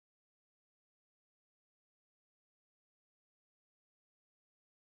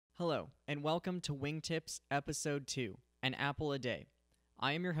Hello, and welcome to WingTips Episode 2, An Apple a Day.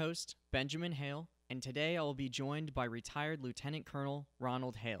 I am your host, Benjamin Hale, and today I will be joined by retired Lieutenant Colonel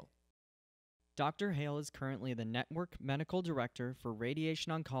Ronald Hale. Dr. Hale is currently the Network Medical Director for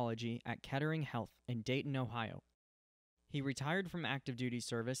Radiation Oncology at Kettering Health in Dayton, Ohio. He retired from active duty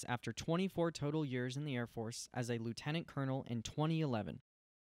service after 24 total years in the Air Force as a Lieutenant Colonel in 2011.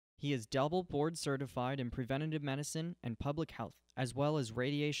 He is double board certified in Preventive Medicine and Public Health, as well as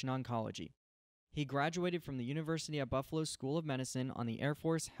Radiation Oncology. He graduated from the University of Buffalo School of Medicine on the Air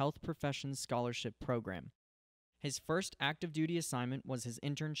Force Health Professions Scholarship Program. His first active duty assignment was his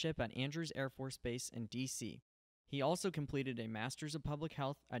internship at Andrews Air Force Base in D.C. He also completed a Master's of Public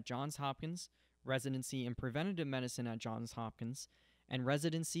Health at Johns Hopkins, residency in Preventive Medicine at Johns Hopkins, and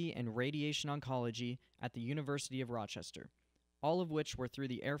residency in Radiation Oncology at the University of Rochester, all of which were through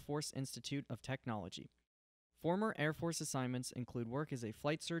the Air Force Institute of Technology. Former Air Force assignments include work as a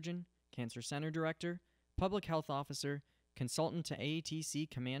flight surgeon, cancer center director, public health officer, consultant to AETC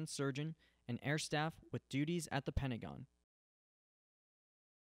Command Surgeon, and air staff with duties at the Pentagon.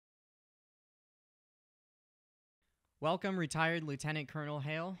 Welcome, retired Lieutenant Colonel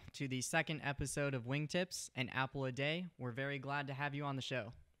Hale, to the second episode of WingTips, An Apple a Day. We're very glad to have you on the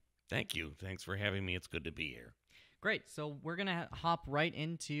show. Thank you. Thanks for having me. It's good to be here. Great. So we're going to hop right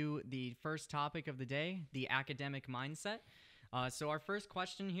into the first topic of the day, the academic mindset. So our first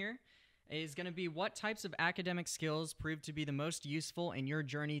question here is going to be, what types of academic skills proved to be the most useful in your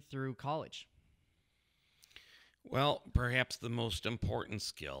journey through college? Well, perhaps the most important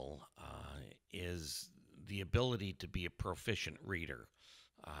skill is the ability to be a proficient reader.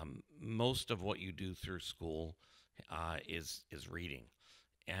 Most of what you do through school is reading.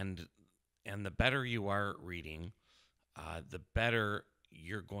 And the better you are at reading, the better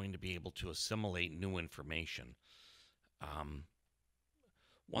you're going to be able to assimilate new information.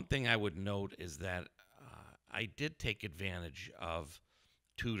 One thing I would note is that I did take advantage of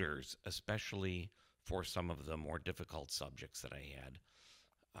tutors, especially for some of the more difficult subjects that I had.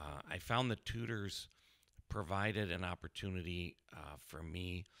 I found that tutors provided an opportunity for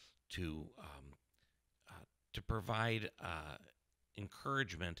me to provide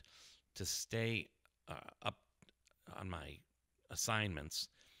encouragement to stay up on my assignments,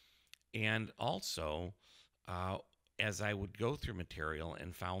 and also as I would go through material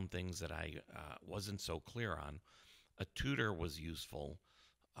and found things that I wasn't so clear on, a tutor was useful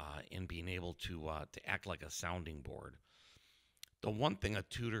in being able to act like a sounding board. The one thing a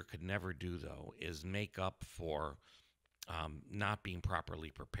tutor could never do, though, is make up for not being properly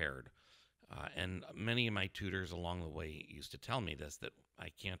prepared. And many of my tutors along the way used to tell me this, that I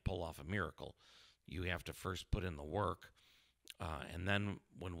can't pull off a miracle. You have to first put in the work, and then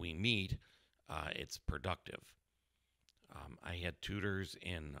when we meet, it's productive. I had tutors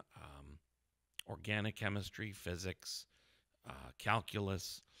in organic chemistry, physics,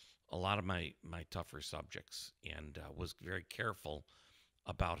 calculus, a lot of my tougher subjects, and was very careful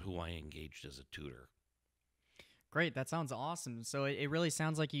about who I engaged as a tutor. Great, that sounds awesome. So it really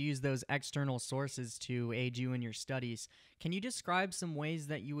sounds like you use those external sources to aid you in your studies. Can you describe some ways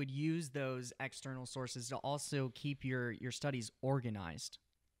that you would use those external sources to also keep your studies organized?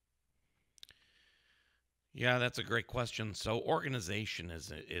 Yeah, that's a great question. So organization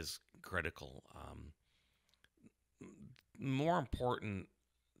is critical. More important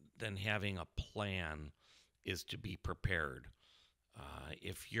than having a plan is to be prepared.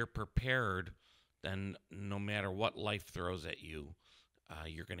 If you're prepared, then no matter what life throws at you,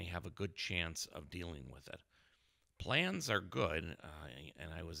 you're going to have a good chance of dealing with it. Plans are good,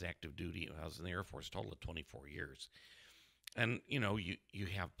 and I was active duty. I was in the Air Force total of 24 years. And, you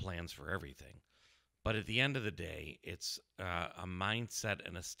have plans for everything. But at the end of the day, it's a mindset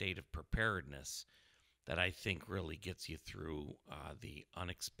and a state of preparedness that I think really gets you through the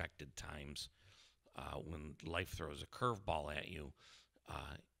unexpected times when life throws a curveball at you.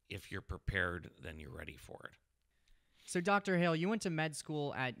 If you're prepared, then you're ready for it. So, Dr. Hale, you went to med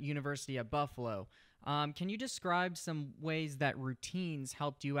school at University of Buffalo. Can you describe some ways that routines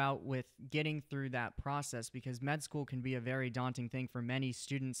helped you out with getting through that process? Because med school can be a very daunting thing for many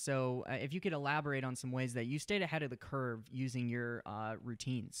students. So if you could elaborate on some ways that you stayed ahead of the curve using your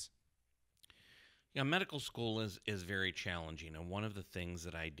routines. Yeah, medical school is very challenging. And one of the things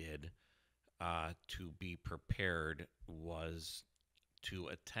that I did to be prepared was to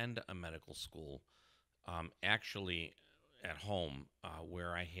attend a medical school, actually at home,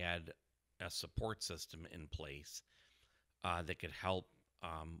 where I had a support system in place that could help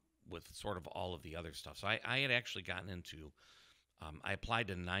with sort of all of the other stuff. So I had actually gotten into, I applied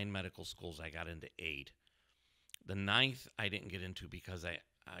to 9 medical schools. I got into 8. The 9th I didn't get into because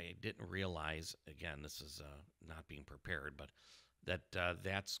I didn't realize, again, this is not being prepared, but that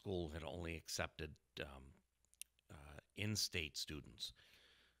that school had only accepted in-state students.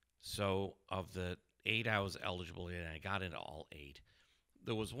 So of the 8 I was eligible in, I got into all 8.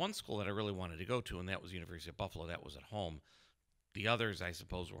 There was one school that I really wanted to go to, and that was University of Buffalo. That was at home. The others, I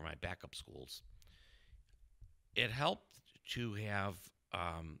suppose, were my backup schools. It helped to have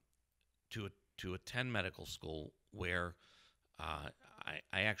to attend medical school where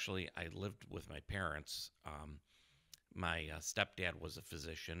I lived with my parents. My stepdad was a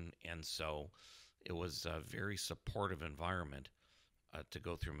physician, and so it was a very supportive environment to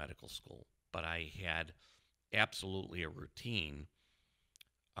go through medical school. But I had absolutely a routine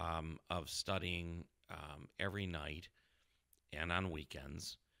of studying every night and on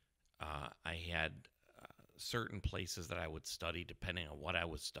weekends. I had certain places that I would study depending on what I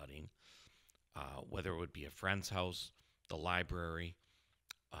was studying, whether it would be a friend's house, the library,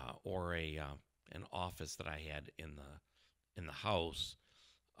 or an office that I had in the house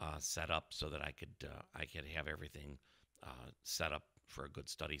set up so that I could have everything set up for a good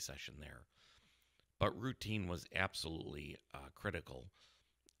study session there. But routine was absolutely critical,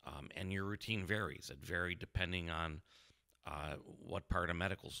 and your routine varies. It varied depending on what part of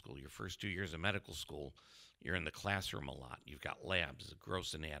medical school. Your first 2 years of medical school, you're in the classroom a lot. You've got labs,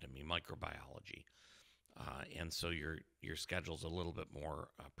 gross anatomy, microbiology, and so your schedule's a little bit more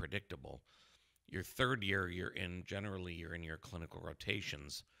predictable. Your third year, generally you're in your clinical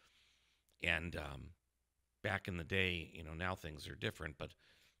rotations, and back in the day, now things are different, but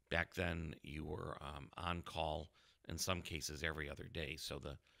back then you were on call in some cases every other day. So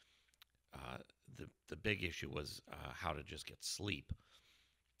the big issue was how to just get sleep.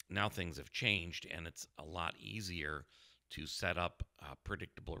 Now things have changed, and it's a lot easier to set up a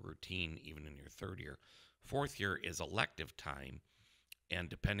predictable routine even in your third year. Fourth year is elective time, and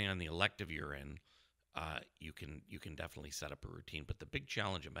depending on the elective you're in, you can definitely set up a routine. But the big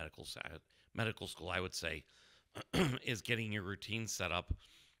challenge at medical school, I would say, is getting your routine set up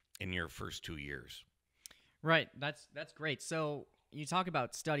in your first 2 years. Right. That's great. So you talk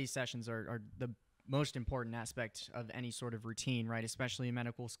about study sessions are the most important aspect of any sort of routine, right? Especially in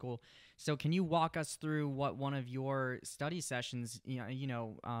medical school. So can you walk us through what one of your study sessions,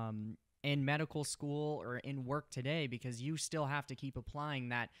 in medical school or in work today, because you still have to keep applying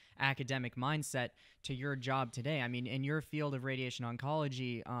that academic mindset to your job today. I mean, in your field of radiation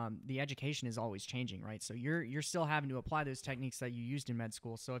oncology, the education is always changing, right? So you're still having to apply those techniques that you used in med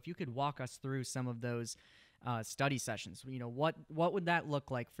school. So if you could walk us through some of those study sessions, what would that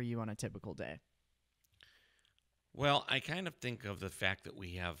look like for you on a typical day? Well, I kind of think of the fact that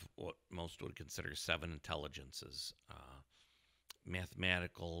we have what most would consider 7 intelligences: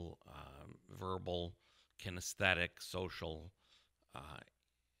 mathematical, verbal, kinesthetic, social.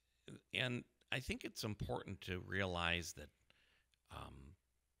 And I think it's important to realize that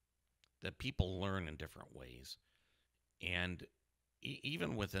people learn in different ways. And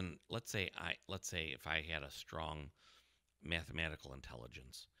even within, let's say if I had a strong mathematical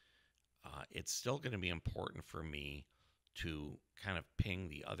intelligence, it's still going to be important for me to kind of ping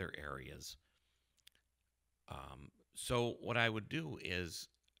the other areas. So what I would do is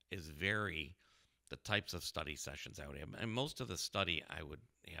vary the types of study sessions I would have. And most of the study I would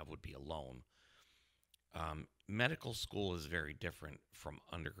have would be alone. Medical school is very different from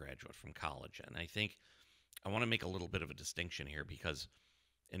undergraduate, from college. And I think I want to make a little bit of a distinction here, because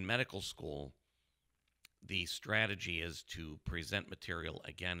in medical school, the strategy is to present material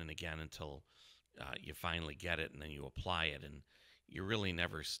again and again until you finally get it, and then you apply it. And you really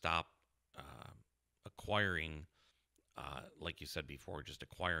never stop acquiring, like you said before, just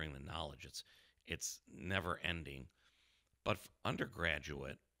acquiring the knowledge. It's never ending. But for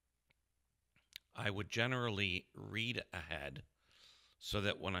undergraduate, I would generally read ahead so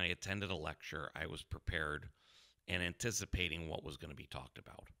that when I attended a lecture, I was prepared and anticipating what was going to be talked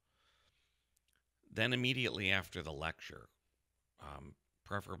about. Then immediately after the lecture,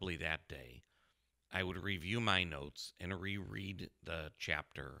 preferably that day, I would review my notes and reread the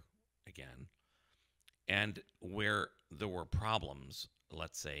chapter again. And where there were problems,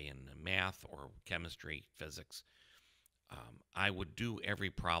 let's say in math or chemistry, physics, I would do every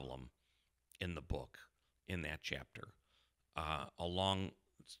problem in the book in that chapter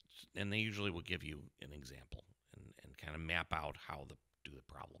and they usually will give you an example and kind of map out how to do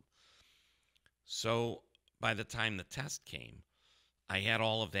the problem. So by the time the test came, I had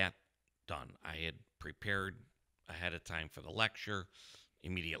all of that done. I had prepared ahead of time for the lecture.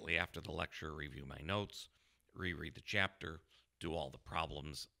 Immediately after the lecture, review my notes, reread the chapter, do all the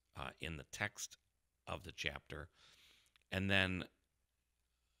problems in the text of the chapter, and then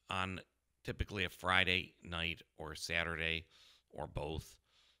on typically a Friday night or Saturday or both,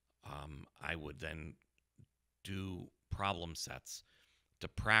 I would then do problem sets to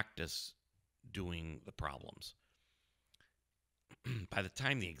practice doing the problems. By the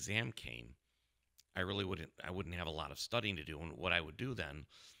time the exam came, I wouldn't have a lot of studying to do. And what I would do then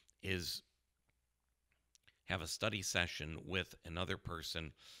is have a study session with another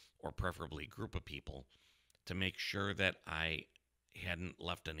person, or preferably a group of people, to make sure that I hadn't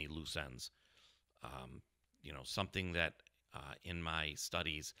left any loose ends. Something that in my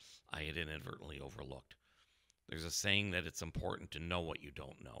studies I had inadvertently overlooked. There's a saying that it's important to know what you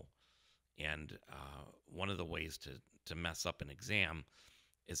don't know. And one of the ways to mess up an exam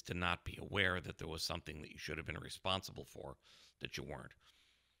is to not be aware that there was something that you should have been responsible for that you weren't.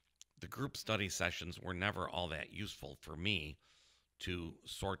 The group study sessions were never all that useful for me to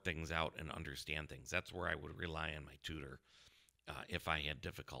sort things out and understand things. That's where I would rely on my tutor if I had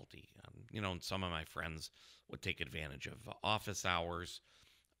difficulty. And some of my friends would take advantage of office hours.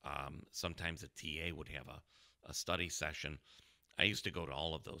 Sometimes a TA would have a study session. I used to go to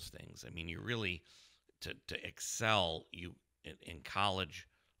all of those things. I mean, you really, to excel in college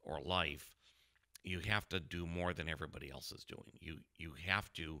or life, you have to do more than everybody else is doing. You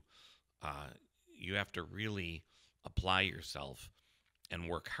have to really apply yourself and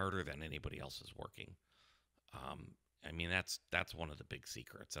work harder than anybody else is working. I mean, that's one of the big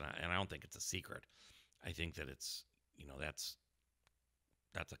secrets, and I don't think it's a secret. I think that it's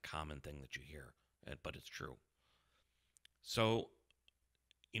that's a common thing that you hear, but it's true. So,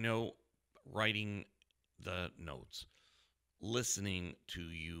 writing the notes, listening to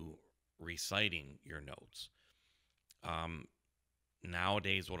you reciting your notes.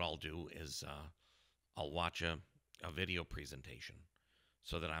 Nowadays, what I'll do is I'll watch a video presentation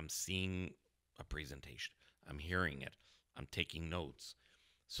so that I'm seeing a presentation. I'm hearing it. I'm taking notes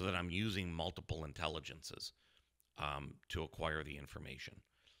so that I'm using multiple intelligences to acquire the information.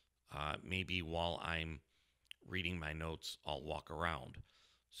 Maybe while I'm reading my notes, I'll walk around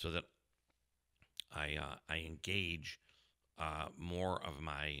so that I engage more of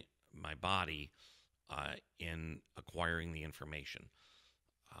my body in acquiring the information.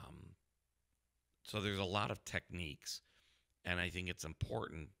 So there's a lot of techniques, and I think it's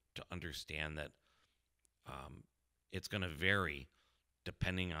important to understand that it's going to vary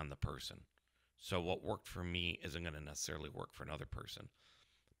depending on the person. So what worked for me isn't going to necessarily work for another person.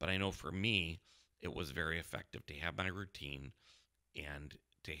 But I know for me, it was very effective to have my routine and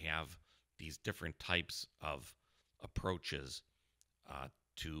to have these different types of approaches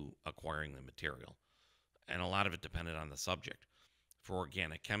to acquiring the material. And a lot of it depended on the subject. For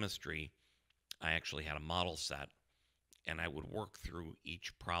organic chemistry, I actually had a model set, and I would work through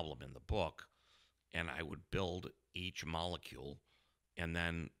each problem in the book, and I would build each molecule and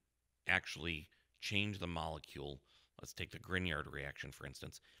then actually change the molecule. Let's take the Grignard reaction, for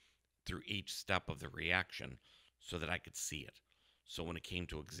instance, through each step of the reaction so that I could see it. So when it came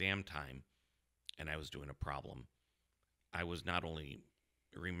to exam time and I was doing a problem, I was not only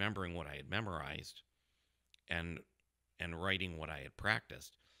remembering what I had memorized and writing what I had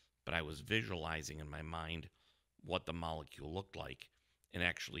practiced, but I was visualizing in my mind what the molecule looked like and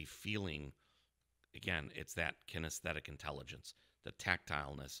actually feeling. Again, it's that kinesthetic intelligence, the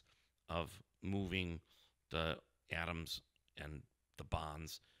tactileness of moving the atoms and the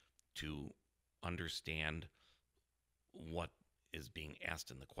bonds to understand what is being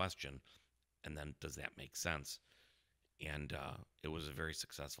asked in the question, and then does that make sense? And it was a very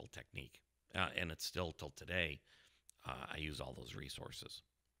successful technique, and it's still till today. I use all those resources.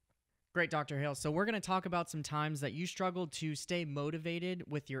 Great, Dr. Hale. So we're going to talk about some times that you struggled to stay motivated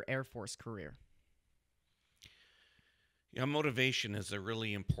with your Air Force career. Yeah, motivation is a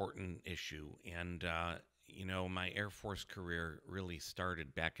really important issue. And, my Air Force career really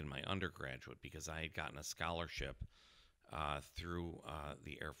started back in my undergraduate because I had gotten a scholarship through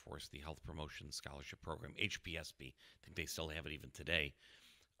the Air Force, the Health Promotion Scholarship Program, HPSP. I think they still have it even today,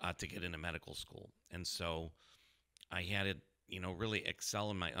 to get into medical school. And so I had to, really excel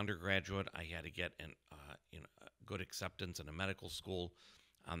in my undergraduate. I had to get good acceptance in a medical school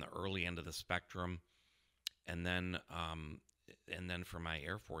on the early end of the spectrum. And then for my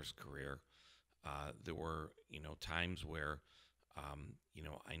Air Force career, there were, times where,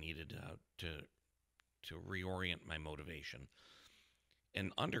 I needed to reorient my motivation.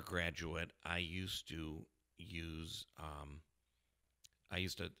 In undergraduate, I used to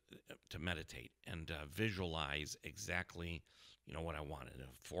to meditate and visualize exactly, what I wanted.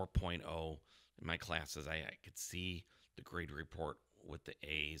 A 4.0 in my classes, I could see the grade report with the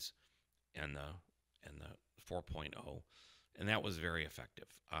A's and the 4.0, And that was very effective.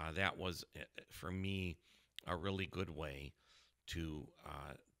 That was, for me, a really good way to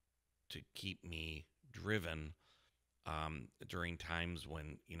keep me driven during times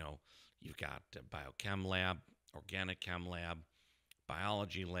when, you've got a biochem lab, organic chem lab,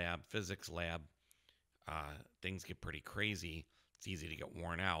 biology lab, physics lab. Things get pretty crazy. It's easy to get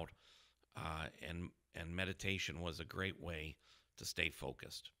worn out. And meditation was a great way to stay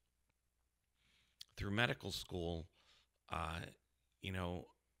focused. Through medical school,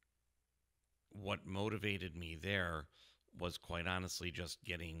 what motivated me there was quite honestly just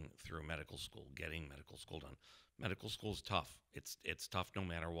getting through medical school, getting medical school done. Medical school is tough. It's tough no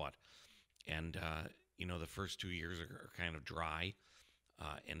matter what. And, the first 2 years are kind of dry,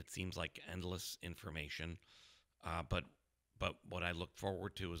 and it seems like endless information. But what I look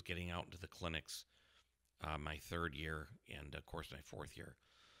forward to is getting out into the clinics my third year and, of course, my fourth year.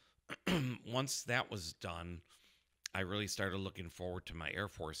 Once that was done, I really started looking forward to my Air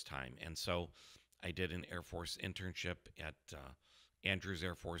Force time. And so I did an Air Force internship at Andrews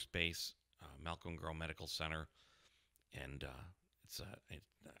Air Force Base, Malcolm Grow Medical Center. And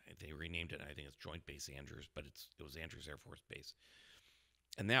they renamed it. I think it's Joint Base Andrews, but it was Andrews Air Force Base.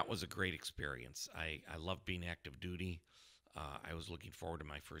 And that was a great experience. I loved being active duty. I was looking forward to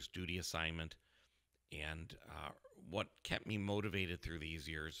my first duty assignment. And what kept me motivated through these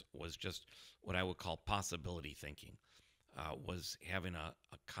years was just what I would call possibility thinking, was having a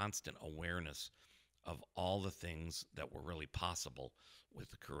constant awareness of all the things that were really possible with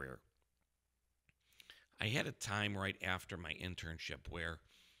the career. I had a time right after my internship where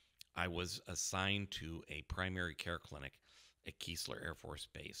I was assigned to a primary care clinic at Keesler Air Force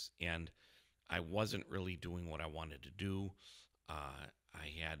Base, and I wasn't really doing what I wanted to do. I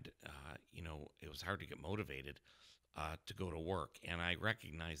had, it was hard to get motivated to go to work, and I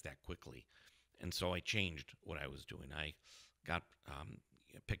recognized that quickly. And so I changed what I was doing. I got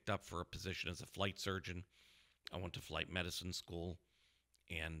picked up for a position as a flight surgeon. I went to flight medicine school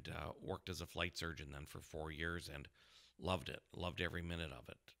and worked as a flight surgeon then for 4 years and loved it, loved every minute of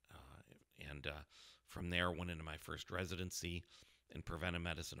it. And from there, went into my first residency in Preventive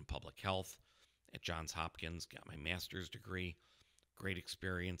Medicine and Public Health at Johns Hopkins, got my master's degree. Great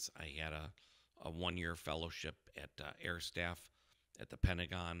experience. I had a 1-year fellowship at Air Staff at the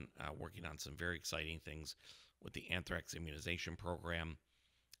Pentagon, working on some very exciting things with the anthrax immunization program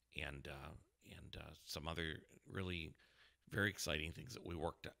and some other really very exciting things that we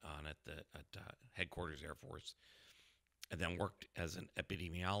worked on at headquarters Air Force. And then worked as an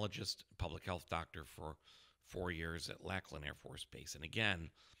epidemiologist, public health doctor for 4 years at Lackland Air Force Base. And again,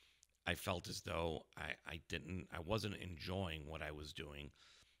 I felt as though I wasn't enjoying what I was doing.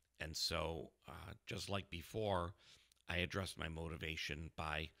 And so, just like before, I addressed my motivation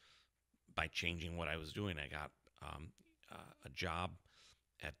by changing what I was doing. I got a job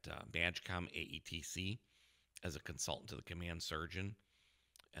at MAGCOM AETC as a consultant to the Command Surgeon.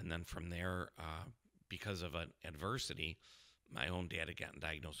 And then from there, because of an adversity, my own dad had gotten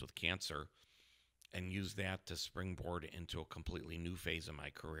diagnosed with cancer, and used that to springboard into a completely new phase of my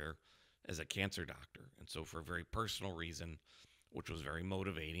career as a cancer doctor. And so for a very personal reason, which was very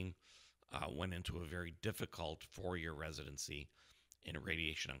motivating, went into a very difficult 4-year residency in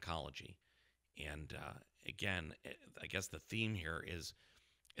radiation oncology. And again, I guess the theme here is,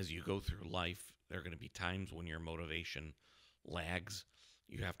 as you go through life, there are going to be times when your motivation lags.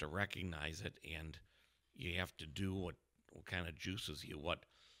 You have to recognize it, and you have to do what kind of juices you, what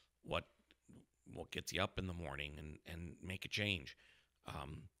gets you up in the morning, and make a change.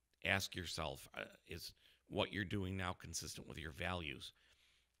 Ask yourself, is what you're doing now consistent with your values?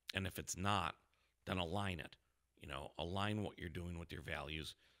 And if it's not, then align it. Align what you're doing with your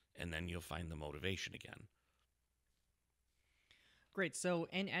values, and then you'll find the motivation again. Great. So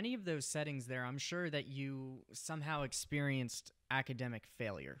in any of those settings there, I'm sure that you somehow experienced academic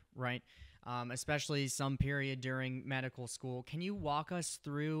failure, right? Especially some period during medical school. Can you walk us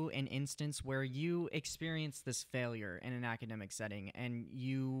through an instance where you experienced this failure in an academic setting and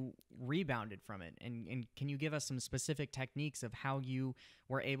you rebounded from it? And can you give us some specific techniques of how you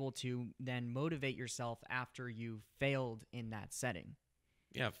were able to then motivate yourself after you failed in that setting?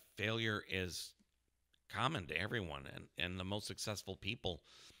 Yeah, failure is common to everyone, and the most successful people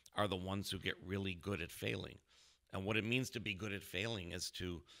are the ones who get really good at failing. And what it means to be good at failing is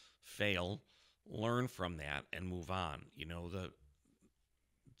to fail, learn from that, and move on.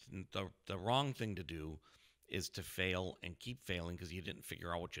 The wrong thing to do is to fail and keep failing because you didn't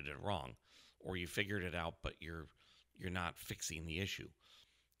figure out what you did wrong, or you figured it out but you're not fixing the issue.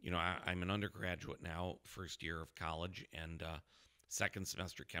 I'm an undergraduate now, first year of college, and second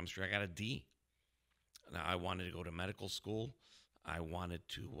semester chemistry, I got a D. Now I wanted to go to medical school. I wanted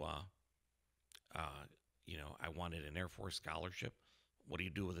to, I wanted an Air Force scholarship. What do you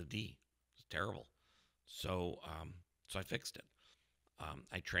do with a D? It's terrible. So I fixed it.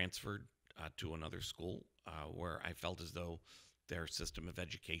 I transferred to another school where I felt as though their system of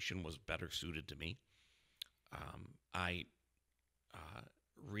education was better suited to me. I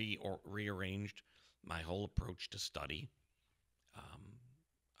rearranged my whole approach to study.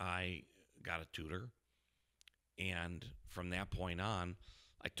 I got a tutor, and from that point on,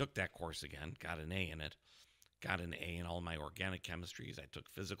 I took that course again, got an A in it, got an A in all my organic chemistries. I took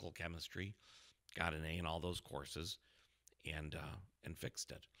physical chemistry, got an A in all those courses, and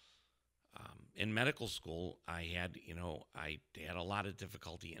fixed it. In medical school, I had a lot of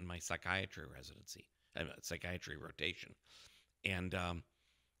difficulty in my psychiatry residency, psychiatry rotation, and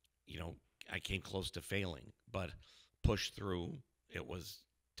I came close to failing, but pushed through. It was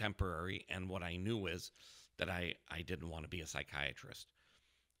temporary, and what I knew is that I didn't want to be a psychiatrist,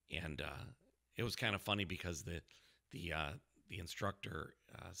 and it was kind of funny because the instructor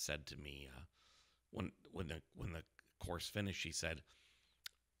said to me when the course finished, she said,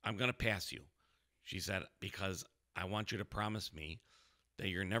 "I'm going to pass you." She said, "because I want you to promise me that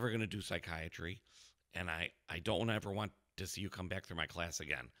you're never going to do psychiatry, and I don't ever want to see you come back through my class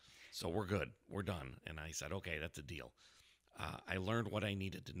again. So we're good. We're done." And I said, "Okay, that's a deal." I learned what I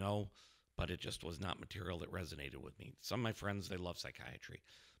needed to know, but it just was not material that resonated with me. Some of my friends, they love psychiatry,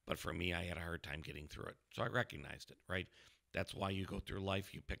 but for me, I had a hard time getting through it. So I recognized it, right? That's why you go through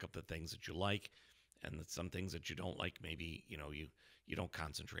life. You pick up the things that you like, and some things that you don't like, maybe, you don't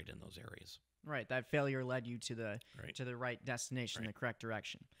concentrate in those areas. Right. That failure led you to the right destination, the correct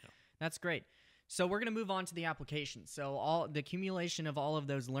direction. Yeah. That's great. So we're going to move on to the application. So all the accumulation of all of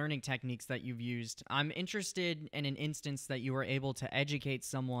those learning techniques that you've used, I'm interested in an instance that you were able to educate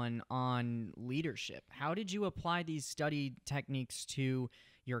someone on leadership. How did you apply these study techniques to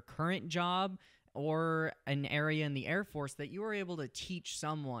your current job or an area in the Air Force that you were able to teach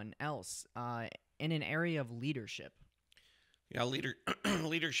someone else in an area of leadership? Yeah,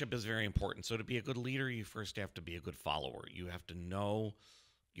 leadership is very important. So to be a good leader, you first have to be a good follower. You have to know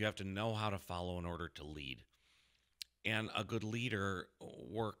how to follow in order to lead. And a good leader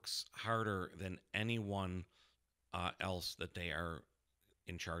works harder than anyone else that they are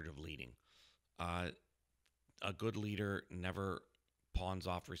in charge of leading. A good leader never pawns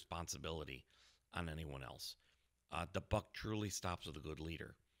off responsibility on anyone else. The buck truly stops with a good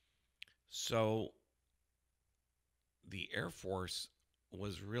leader. So the Air Force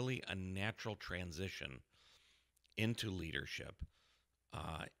was really a natural transition into leadership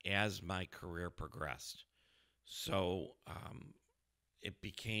as my career progressed. So it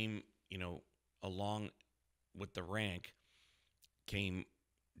became, along with the rank came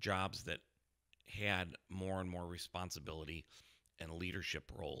jobs that had more and more responsibility and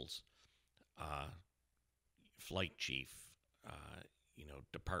leadership roles. Flight chief,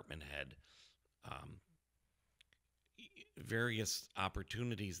 department head, various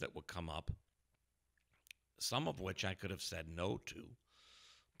opportunities that would come up, some of which I could have said no to.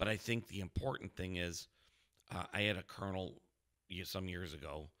 But I think the important thing is I had a colonel some years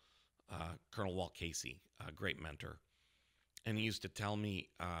ago, Colonel Walt Casey, a great mentor. And he used to tell me,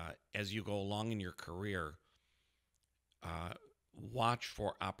 as you go along in your career, watch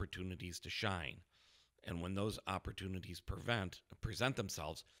for opportunities to shine. And when those opportunities present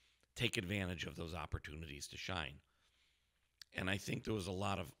themselves, take advantage of those opportunities to shine. And I think there was a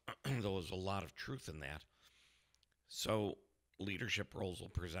lot of truth in that. So leadership roles will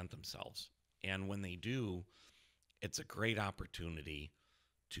present themselves. And when they do, it's a great opportunity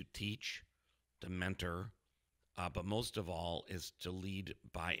to teach, to mentor, but most of all is to lead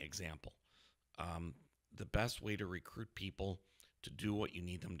by example. The best way to recruit people to do what you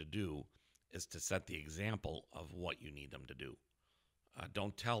need them to do is to set the example of what you need them to do.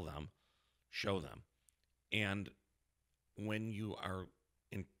 Don't tell them, show them. And when you're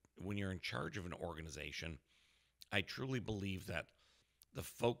in charge of an organization, I truly believe that the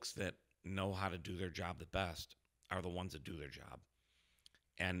folks that know how to do their job the best are the ones that do their job.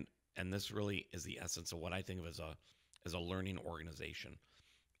 And this really is the essence of what I think of as a learning organization.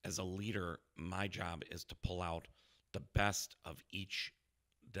 As a leader, my job is to pull out the best of each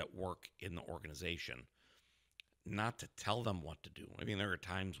that work in the organization, not to tell them what to do. I mean, there are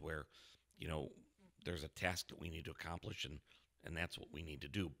times where, there's a task that we need to accomplish, and that's what we need to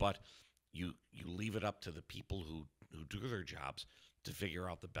do. But you leave it up to the people who do their jobs to figure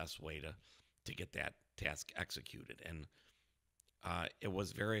out the best way to get that task executed. And it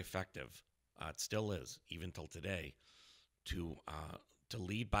was very effective. It still is, even till today, to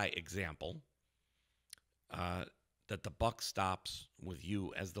lead by example, that the buck stops with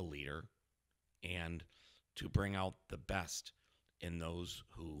you as the leader, and to bring out the best in those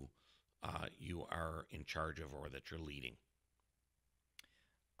who you are in charge of or that you're leading.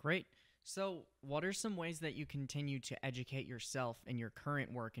 Great. So, what are some ways that you continue to educate yourself in your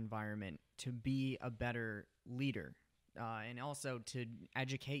current work environment to be a better leader, and also to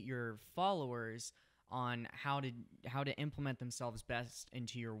educate your followers on how to implement themselves best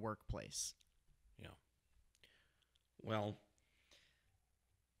into your workplace? Yeah. Well,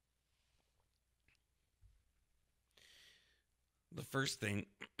 the first thing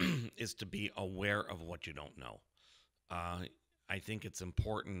is to be aware of what you don't know. I think it's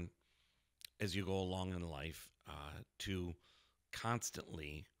important as you go along in life to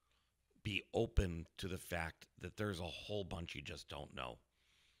constantly be open to the fact that there's a whole bunch you just don't know.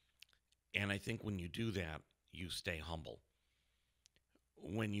 And I think when you do that, you stay humble.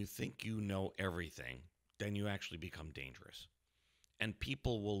 When you think you know everything, then you actually become dangerous. And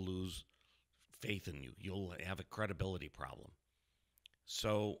people will lose faith in you. You'll have a credibility problem.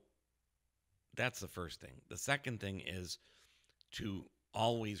 So that's the first thing. The second thing is to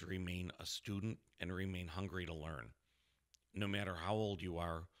always remain a student and remain hungry to learn. No matter how old you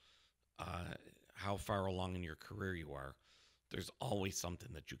are, how far along in your career you are, there's always something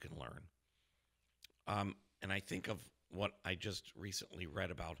that you can learn. And I think of what I just recently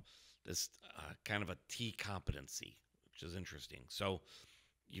read about this kind of a T competency, which is interesting. So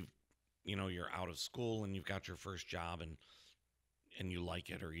you're out of school and you've got your first job and you like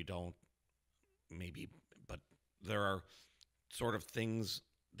it or you don't, maybe, but there are sort of things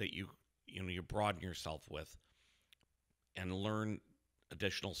that you broaden yourself with and learn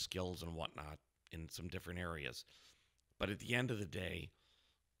additional skills and whatnot in some different areas. But at the end of the day,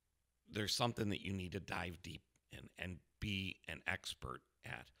 there's something that you need to dive deep in and be an expert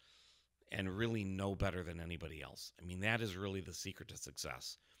at and really know better than anybody else. I mean, that is really the secret to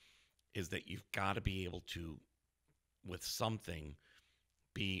success, is that you've got to be able to, with something,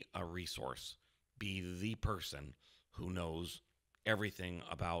 be a resource, be the person who knows everything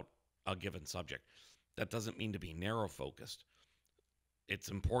about a given subject. That doesn't mean to be narrow focused. It's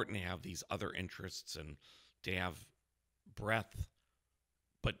important to have these other interests and to have breadth,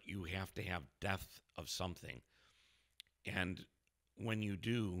 but you have to have depth of something. And when you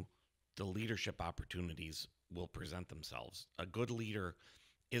do, the leadership opportunities will present themselves. A good leader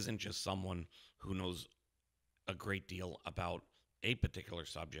isn't just someone who knows a great deal about a particular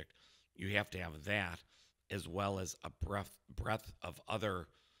subject. You have to have that as well as a breadth of other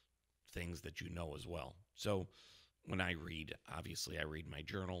things that you know as well. So when I read, obviously I read my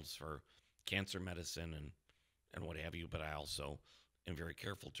journals for cancer medicine and what have you, but I also am very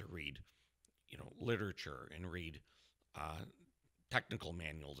careful to read, literature and read technical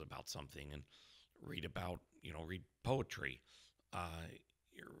manuals about something and read about, read poetry,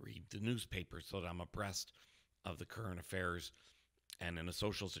 read the newspaper so that I'm abreast of the current affairs. And in a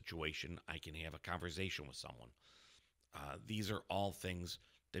social situation, I can have a conversation with someone. These are all things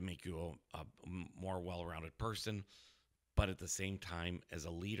that make you a more well-rounded person. But at the same time, as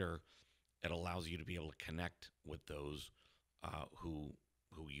a leader, it allows you to be able to connect with those who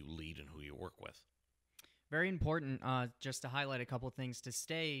you lead and who you work with. Very important, just to highlight a couple of things, to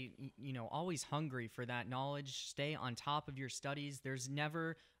stay, always hungry for that knowledge, stay on top of your studies. There's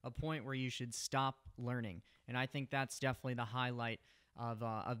never a point where you should stop learning. And I think that's definitely the highlight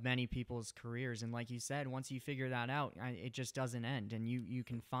of many people's careers. And like you said, once you figure that out, it just doesn't end, and you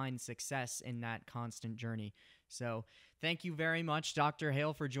can find success in that constant journey. So thank you very much, Dr.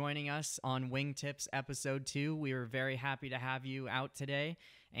 Hale, for joining us on WingTips Episode 2. We are very happy to have you out today,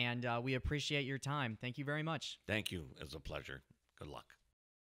 and we appreciate your time. Thank you very much. Thank you. It was a pleasure. Good luck.